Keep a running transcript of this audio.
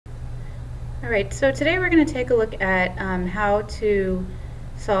Alright, so today we're going to take a look at how to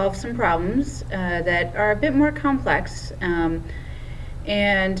solve some problems that are a bit more complex, and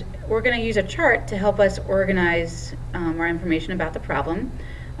we're going to use a chart to help us organize our information about the problem.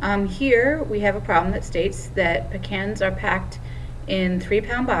 Here we have a problem that states that pecans are packed in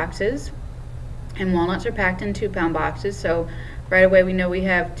 3-pound boxes and walnuts are packed in 2-pound boxes. So right away we know we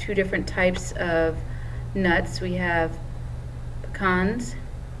have two different types of nuts. We have pecans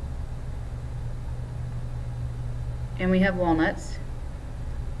and we have walnuts.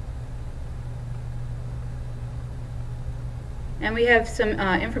 And we have some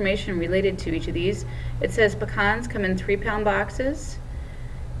information related to each of these. It says pecans come in 3-pound boxes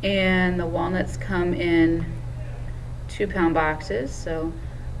and the walnuts come in 2-pound boxes. So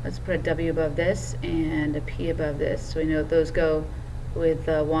let's put a W above this and a P above this, so we know that those go with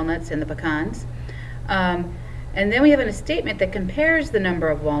the walnuts and the pecans. And then we have a statement that compares the number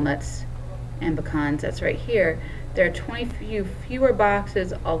of walnuts and pecans. That's right here. There are 20 fewer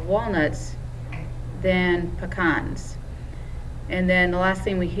boxes of walnuts than pecans. And then the last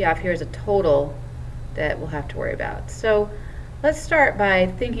thing we have here is a total that we'll have to worry about. So let's start by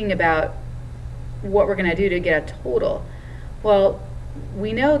thinking about what we're going to do to get a total. Well,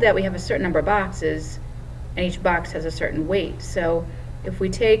 we know that we have a certain number of boxes and each box has a certain weight. So if we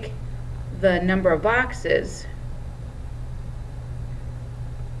take the number of boxes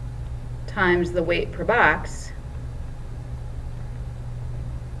times the weight per box,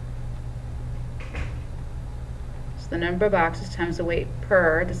 so the number of boxes times the weight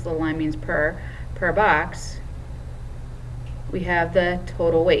per, this little line means per box, we have the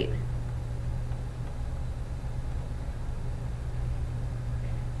total weight.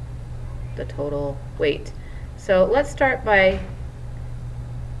 The total weight. So let's start by,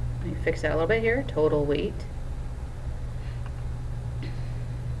 let me fix that a little bit here, total weight.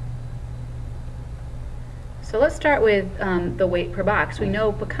 So let's start with the weight per box. We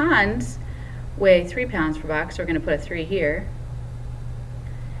know pecans weigh 3 pounds per box, so we're going to put a 3 here.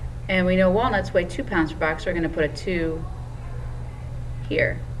 And we know walnuts weigh 2 pounds per box, so we're going to put a 2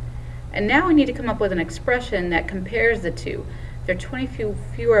 here. And now we need to come up with an expression that compares the two. There are 20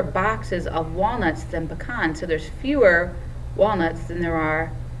 fewer boxes of walnuts than pecans, so there's fewer walnuts than there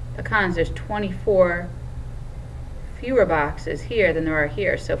are pecans. There's 24 fewer boxes here than there are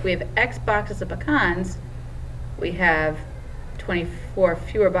here. So if we have X boxes of pecans, we have 24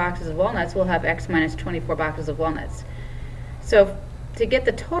 fewer boxes of walnuts. We'll have X minus 24 boxes of walnuts. So to get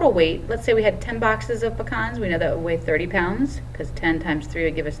the total weight, let's say we had 10 boxes of pecans. We know that would weigh 30 pounds because 10 times 3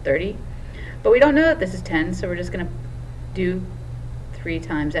 would give us 30. But we don't know that this is 10, so we're just going to do 3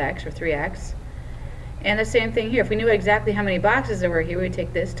 times X, or 3X. And the same thing here. If we knew exactly how many boxes there were here, we would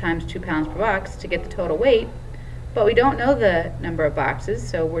take this times 2 pounds per box to get the total weight. But we don't know the number of boxes,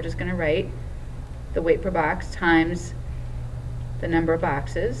 so we're just going to write the weight per box times the number of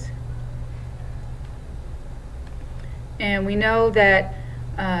boxes. And we know that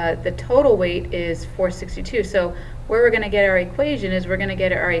the total weight is 462. So where we're going to get our equation is we're going to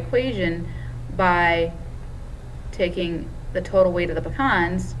get our equation by taking the total weight of the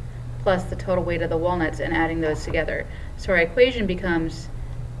pecans plus the total weight of the walnuts and adding those together. So our equation becomes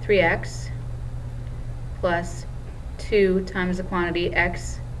 3x plus 2 times the quantity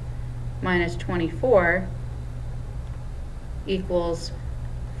x minus 24 equals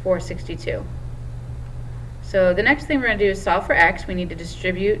 462. So the next thing we're going to do is solve for x. We need to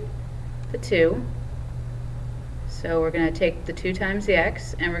distribute the 2. So we're going to take the 2 times the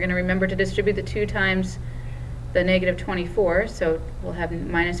x, and we're going to remember to distribute the 2 times the negative 24, so we'll have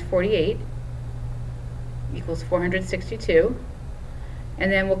minus 48 equals 462.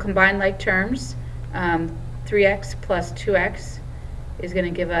 And then we'll combine like terms. 3x plus 2x is going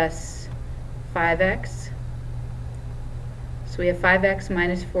to give us 5x. So we have 5x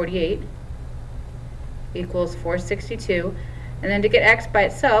minus 48 equals 462. And then to get x by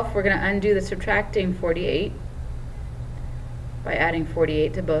itself, we're going to undo the subtracting 48 by adding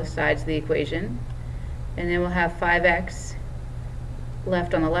 48 to both sides of the equation. And then we'll have 5x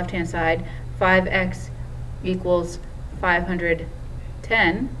left on the left-hand side. 5x equals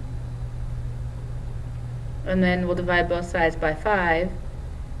 510. And then we'll divide both sides by 5.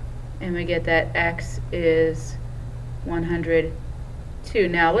 And we get that x is 102.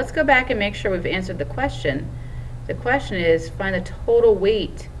 Now let's go back and make sure we've answered the question. The question is, find the total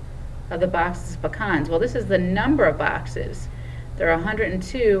weight of the boxes of pecans. Well, this is the number of boxes. There are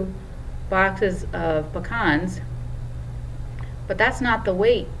 102 boxes of pecans, but that's not the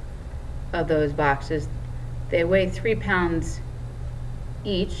weight of those boxes. They weigh 3 pounds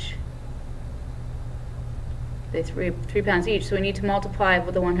each. They 3 pounds each, so we need to multiply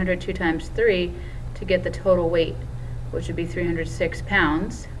with the 102 times 3 to get the total weight, which would be 306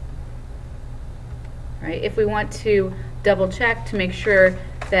 pounds. Right? If we want to double check to make sure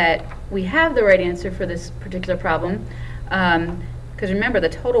that we have the right answer for this particular problem, because remember the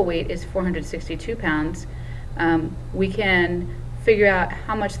total weight is 462 pounds, we can figure out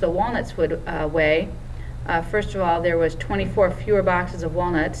how much the walnuts would weigh. First of all, there was 24 fewer boxes of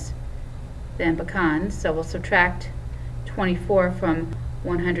walnuts than pecans, so we'll subtract 24 from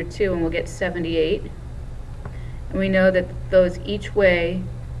 102 and we'll get 78. And we know that those each weigh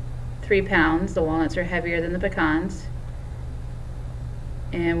 3 pounds. The walnuts are heavier than the pecans.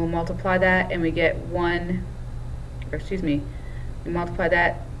 And we'll multiply that and we get we multiply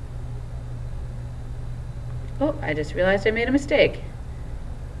that. Oh, I just realized I made a mistake.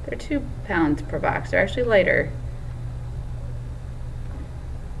 They're 2 pounds per box. They're actually lighter.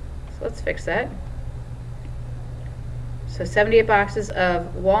 So let's fix that. So 78 boxes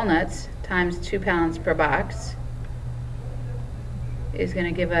of walnuts times 2 pounds per box is going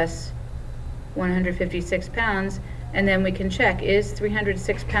to give us 156 pounds, and then we can check, is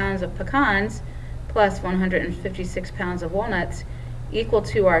 306 pounds of pecans plus 156 pounds of walnuts equal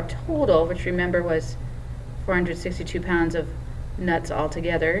to our total, which remember was 462 pounds of nuts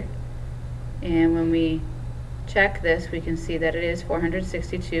altogether. And when we check this, we can see that it is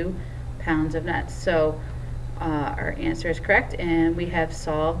 462 pounds of nuts. So our answer is correct, and we have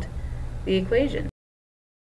solved the equation.